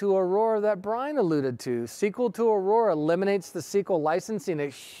SQL to Aurora that Brian alluded to. SQL to Aurora eliminates the SQL licensing, a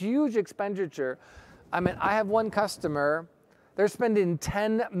huge expenditure. I mean, I have one customer, they're spending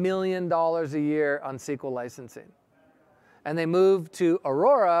 $10 million a year on SQL licensing. And they moved to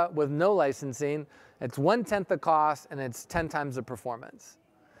Aurora with no licensing. It's 1/10 the cost and it's 10 times the performance.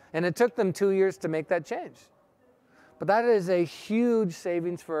 And it took them 2 years to make that change. But that is a huge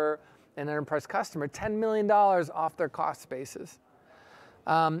savings for an enterprise customer, $10 million off their cost basis.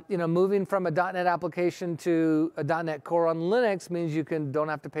 Moving from a .NET application to a .NET Core on Linux means you don't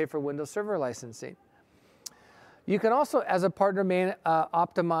have to pay for Windows Server licensing. You can also, as a partner,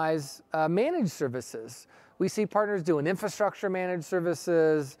 optimize managed services. We see partners doing infrastructure managed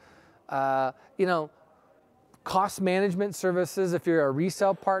services, cost management services. If you're a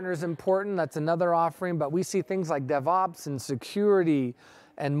resale partner is important, that's another offering, but we see things like DevOps and security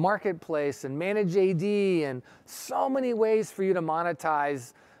and marketplace and manage AD and so many ways for you to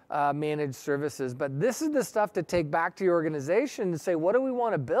monetize managed services. But this is the stuff to take back to your organization and say, what do we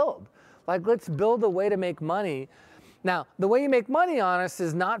want to build? Like, let's build a way to make money. Now, the way you make money on us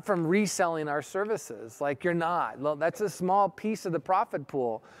is not from reselling our services. Like, you're not. Well, that's a small piece of the profit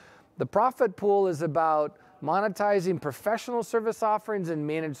pool. The profit pool is about monetizing professional service offerings and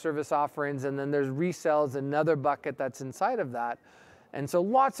managed service offerings, and then there's resells, another bucket that's inside of that. And so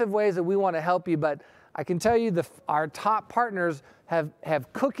lots of ways that we want to help you, but I can tell you our top partners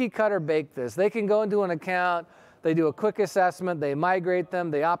have cookie cutter baked this. They can go into an account, they do a quick assessment, they migrate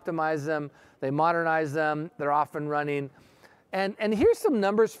them, they optimize them, they modernize them, they're off and running. And here's some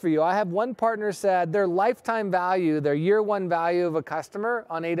numbers for you. I have one partner said their lifetime value, their year one value of a customer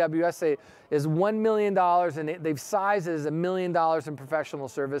on AWS is $1 million, and they've sized it as $1 million in professional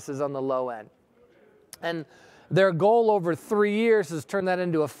services on the low end. And their goal over 3 years is turn that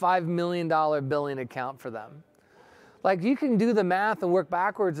into a $5 million billing account for them. Like, you can do the math and work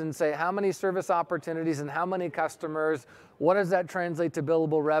backwards and say how many service opportunities and how many customers, what does that translate to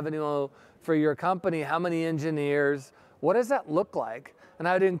billable revenue for your company, how many engineers, what does that look like? And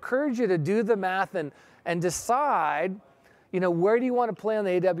I would encourage you to do the math and decide, where do you want to play on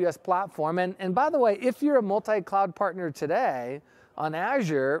the AWS platform? And by the way, if you're a multi-cloud partner today on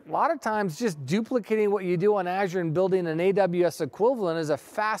Azure, a lot of times just duplicating what you do on Azure and building an AWS equivalent is a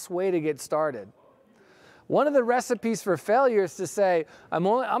fast way to get started. One of the recipes for failure is to say, I'm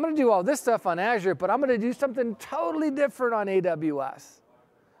going to do all this stuff on Azure, but I'm going to do something totally different on AWS.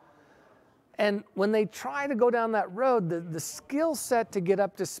 And when they try to go down that road, the skill set to get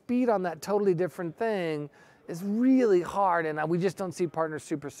up to speed on that totally different thing is really hard, and we just don't see partners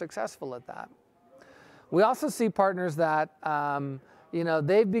super successful at that. We also see partners that,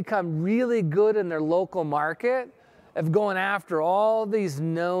 they've become really good in their local market of going after all these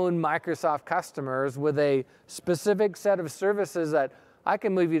known Microsoft customers with a specific set of services that I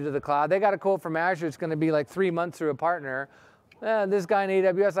can move you to the cloud. They got a quote from Azure, it's going to be like 3 months through a partner. This guy in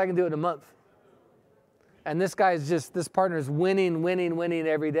AWS, I can do it in a month. And this partner is winning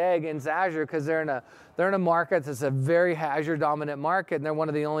every day against Azure because they're in a market that's a very Azure dominant market, and they're one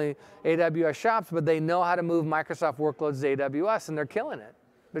of the only AWS shops, but they know how to move Microsoft workloads to AWS, and they're killing it.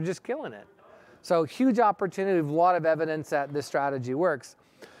 They're just killing it. So huge opportunity, a lot of evidence that this strategy works.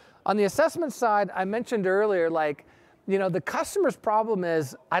 On the assessment side, I mentioned earlier, the customer's problem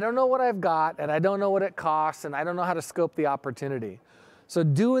is, I don't know what I've got, and I don't know what it costs, and I don't know how to scope the opportunity. So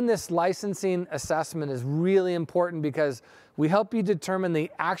doing this licensing assessment is really important because we help you determine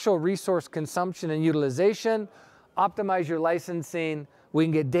the actual resource consumption and utilization, optimize your licensing, we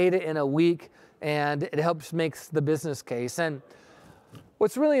can get data in a week, and it helps make the business case. And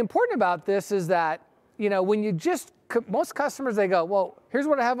what's really important about this is that, when most customers, they go, well, here's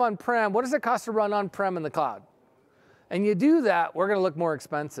what I have on-prem, what does it cost to run on-prem in the cloud? And you do that, we're gonna look more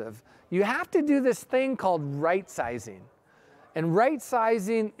expensive. You have to do this thing called right sizing. And right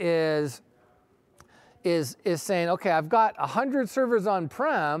sizing is saying, okay, I've got 100 servers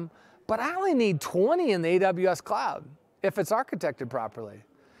on-prem, but I only need 20 in the AWS cloud if it's architected properly.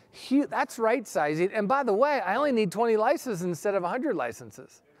 That's right sizing. And by the way, I only need 20 licenses instead of 100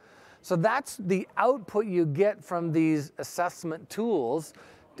 licenses. So that's the output you get from these assessment tools.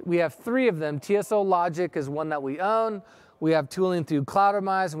 We have 3 of them. TSO Logic is one that we own. We have tooling through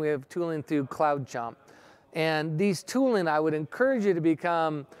Cloudimize, and we have tooling through CloudJump. And these tooling, I would encourage you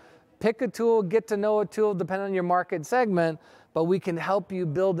to pick a tool, get to know a tool, depending on your market segment, but we can help you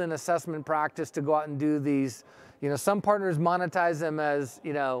build an assessment practice to go out and do these. Some partners monetize them as,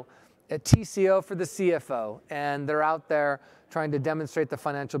 a TCO for the CFO, and they're out there trying to demonstrate the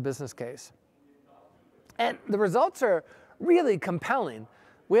financial business case. And the results are really compelling.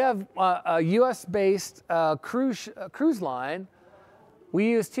 We have a US-based cruise line. We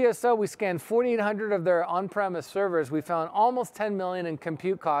use TSO. We scanned 4,800 of their on-premise servers. We found almost 10 million in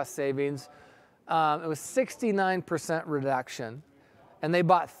compute cost savings. It was 69% reduction. And they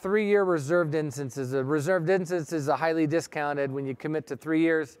bought 3-year reserved instances. A reserved instance is a highly discounted. When you commit to 3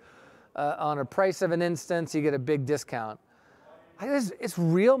 years on a price of an instance, you get a big discount. It's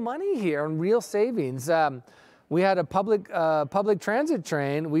real money here and real savings. We had a public transit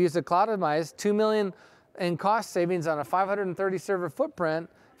train. We used a Cloudimize, 2 million in cost savings on a 530 server footprint,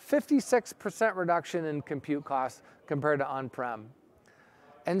 56% reduction in compute costs compared to on-prem.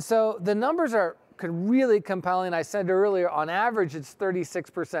 And so the numbers are really compelling. I said earlier, on average, it's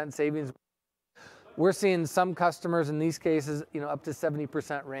 36% savings. We're seeing some customers in these cases, up to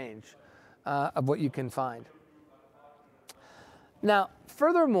 70% range of what you can find. Now,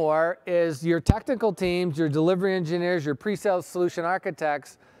 furthermore, is your technical teams, your delivery engineers, your pre-sales solution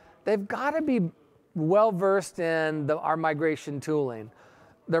architects, they've got to be well-versed in our migration tooling.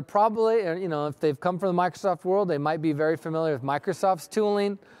 They're probably, if they've come from the Microsoft world, they might be very familiar with Microsoft's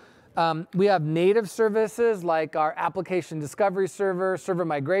tooling. We have native services like our application discovery server, server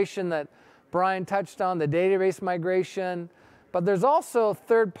migration that Brian touched on, the database migration. But there's also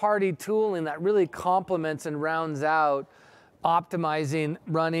third-party tooling that really complements and rounds out optimizing,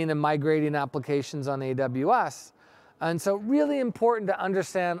 running, and migrating applications on AWS. And so really important to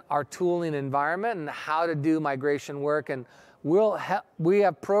understand our tooling environment and how to do migration work. And we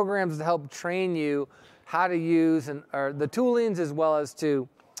have programs to help train you how to use the toolings as well as to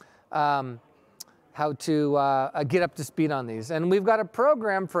how to get up to speed on these. And we've got a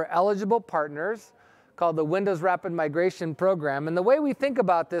program for eligible partners called the Windows Rapid Migration Program. And the way we think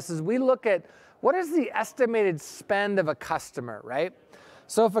about this is we look at what is the estimated spend of a customer, right?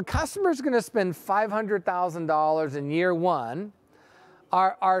 So if a customer is going to spend $500,000 in year one,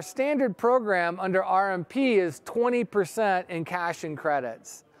 our standard program under RMP is 20% in cash and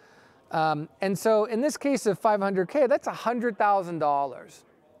credits. And so in this case of $500K, that's $100,000,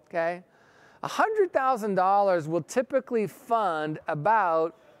 okay? $100,000 will typically fund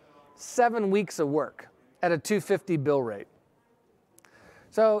about 7 weeks of work at a $250 bill rate.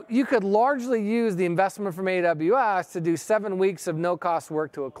 So you could largely use the investment from AWS to do 7 weeks of no-cost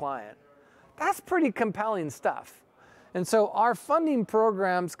work to a client. That's pretty compelling stuff. And so our funding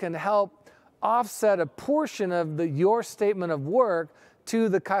programs can help offset a portion of your statement of work to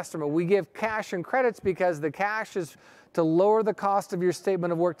the customer. We give cash and credits because the cash is to lower the cost of your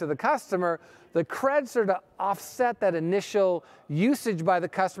statement of work to the customer. The credits are to offset that initial usage by the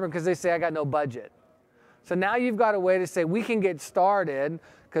customer because they say, I got no budget. So now you've got a way to say we can get started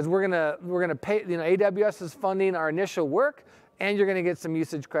because we're gonna pay. AWS is funding our initial work, and you're gonna get some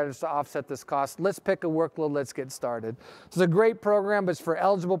usage credits to offset this cost. Let's pick a workload. Let's get started. It's a great program, but it's for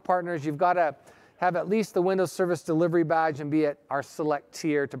eligible partners. You've got to have at least the Windows Service Delivery badge and be at our select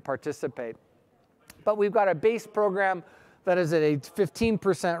tier to participate. But we've got a base program that is at a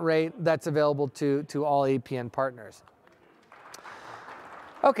 15% rate that's available to all APN partners.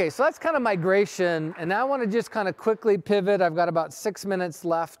 Okay, so that's kind of migration, and now I want to just kind of quickly pivot. I've got about 6 minutes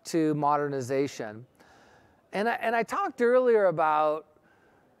left to modernization. And I talked earlier about,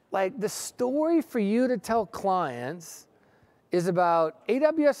 like, the story for you to tell clients is about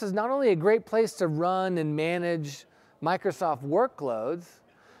AWS is not only a great place to run and manage Microsoft workloads,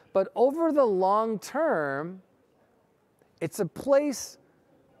 but over the long term, it's a place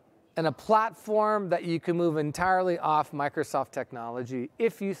and a platform that you can move entirely off Microsoft technology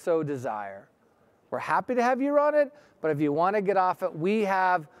if you so desire. We're happy to have you run it, but if you want to get off it, we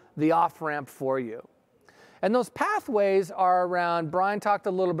have the off-ramp for you. And those pathways are around, Brian talked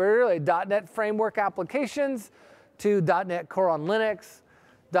a little bit earlier, .NET Framework applications to .NET Core on Linux,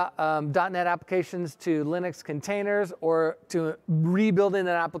 .NET applications to Linux containers, or to rebuilding an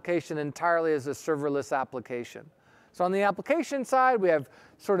application entirely as a serverless application. So on the application side, we have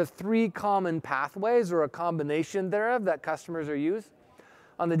sort of 3 common pathways or a combination thereof that customers are used.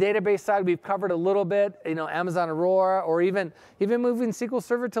 On the database side, we've covered a little bit, Amazon Aurora, or even moving SQL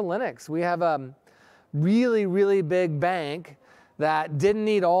Server to Linux. We have a really, really big bank that didn't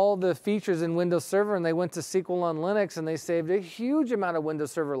need all the features in Windows Server, and they went to SQL on Linux, and they saved a huge amount of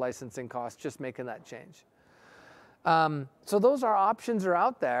Windows Server licensing costs just making that change. So those options are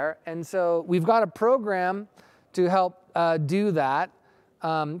out there, and so we've got a program to help do that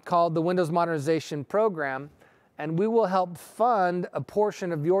called the Windows Modernization Program, and we will help fund a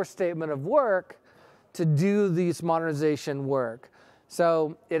portion of your statement of work to do these modernization work.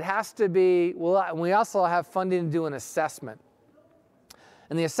 So it has to be, well, we also have funding to do an assessment.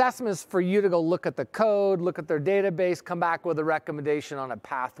 And the assessment is for you to go look at the code, look at their database, come back with a recommendation on a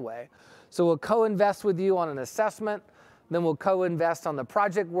pathway. So we'll co-invest with you on an assessment, then we'll co-invest on the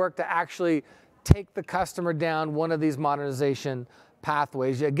project work to actually take the customer down one of these modernization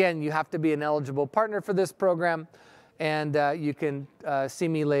pathways. Again, you have to be an eligible partner for this program, and you can see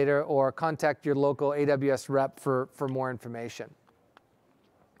me later or contact your local AWS rep for more information.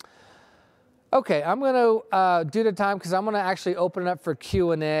 Okay, I'm going to, due to time, because I'm going to actually open it up for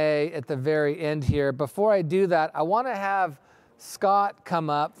Q&A at the very end here. Before I do that, I want to have Scott come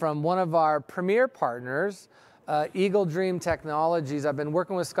up from one of our premier partners, Eagle Dream Technologies. I've been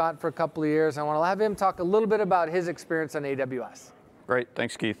working with Scott for a couple of years. I want to have him talk a little bit about his experience on AWS. Great,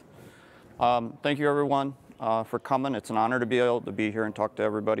 thanks Keith. Thank you everyone for coming. It's an honor to be able to be here and talk to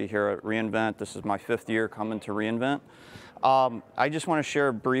everybody here at reInvent. This is my 5th year coming to reInvent. I just want to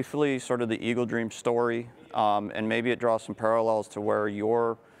share briefly sort of the Eagle Dream story, and maybe it draws some parallels to where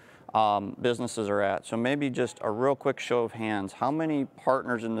your businesses are at. So maybe just a real quick show of hands. How many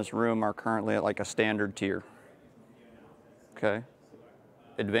partners in this room are currently at like a standard tier? Okay.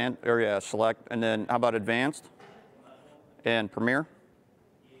 Advanced, or yeah, select, and then how about advanced and premier?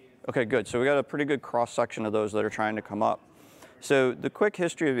 Okay, good. So we got a pretty good cross section of those that are trying to come up. So the quick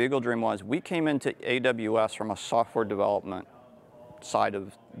history of Eagle Dream was we came into AWS from a software development side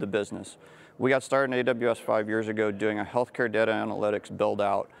of the business. We got started in AWS 5 years ago doing a healthcare data analytics build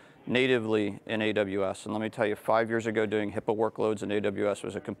out natively in AWS. And let me tell you, 5 years ago doing HIPAA workloads in AWS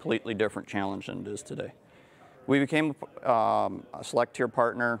was a completely different challenge than it is today. We became a select tier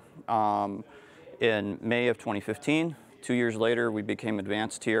partner in May of 2015. 2 years later, we became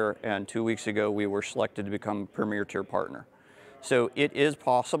advanced tier, and 2 weeks ago, we were selected to become premier tier partner. So it is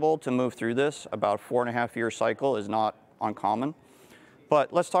possible to move through this. About a 4.5-year cycle is not uncommon.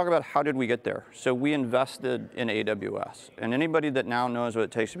 But let's talk about how did we get there. So we invested in AWS. And anybody that now knows what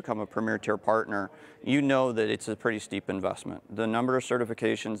it takes to become a premier tier partner, you know that it's a pretty steep investment. The number of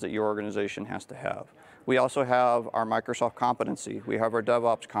certifications that your organization has to have. We also have our Microsoft competency. We have our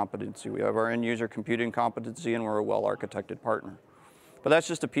DevOps competency. We have our end user computing competency, and we're a well-architected partner. But that's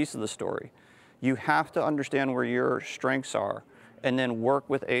just a piece of the story. You have to understand where your strengths are and then work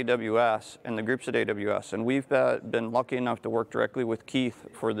with AWS and the groups at AWS. And we've been lucky enough to work directly with Keith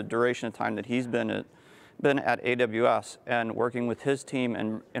for the duration of time that he's been at AWS and working with his team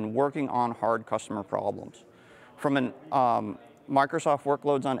and working on hard customer problems. From an Microsoft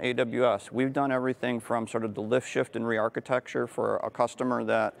workloads on AWS, we've done everything from sort of the lift, shift, and re-architecture for a customer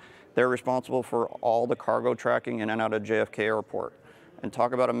that they're responsible for all the cargo tracking in and out of JFK Airport. And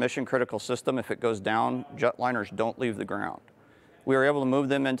talk about a mission critical system, if it goes down, jetliners don't leave the ground. We were able to move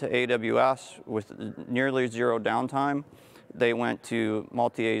them into AWS with nearly zero downtime. They went to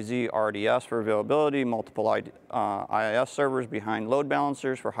multi-AZ RDS for availability, multiple IIS servers behind load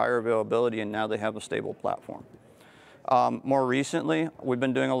balancers for higher availability, and now they have a stable platform. More recently, we've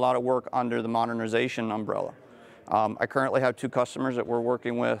been doing a lot of work under the modernization umbrella. I currently have 2 customers that we're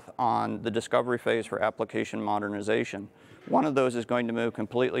working with on the discovery phase for application modernization. One of those is going to move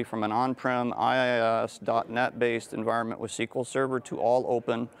completely from an on-prem IIS .NET-based environment with SQL Server to all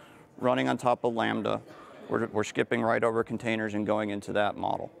open, running on top of Lambda. We're skipping right over containers and going into that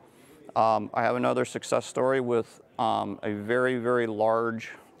model. I have another success story with a very, very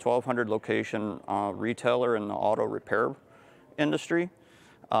large 1,200 location retailer in the auto repair industry.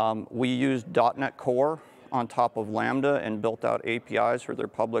 We used .NET Core on top of Lambda and built out APIs for their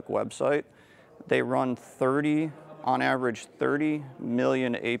public website. They run on average 30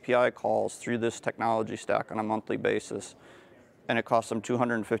 million API calls through this technology stack on a monthly basis, and it costs them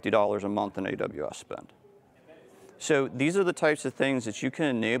 $250 a month in AWS spend. So these are the types of things that you can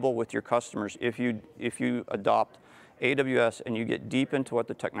enable with your customers if you adopt AWS and you get deep into what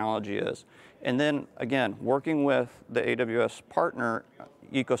the technology is. And then again, working with the AWS partner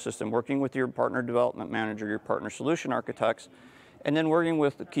ecosystem, working with your partner development manager, your partner solution architects, and then working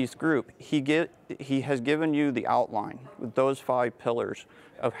with Keith's group, he has given you the outline with those 5 pillars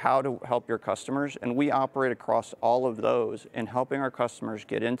of how to help your customers, and we operate across all of those in helping our customers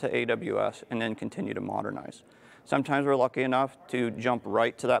get into AWS and then continue to modernize. Sometimes we're lucky enough to jump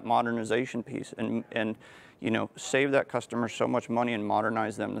right to that modernization piece and save that customer so much money and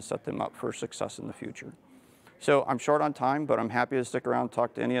modernize them to set them up for success in the future. So I'm short on time, but I'm happy to stick around and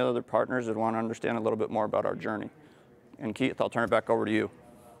talk to any other partners that want to understand a little bit more about our journey. And Keith, I'll turn it back over to you.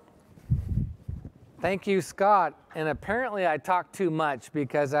 Thank you, Scott. And apparently I talked too much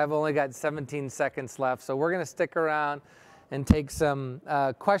because I've only got 17 seconds left. So we're going to stick around and take some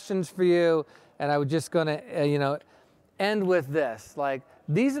questions for you. And I was just going to, end with this. Like,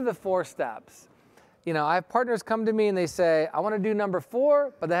 these are the 4 steps. You know, I have partners come to me and they say, I want to do number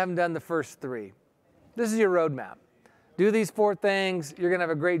 4, but they haven't done the first 3. This is your roadmap. Do these 4 things. You're going to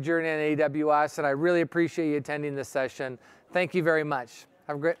have a great journey in AWS, and I really appreciate you attending this session. Thank you very much.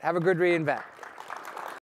 Have a good reInvent.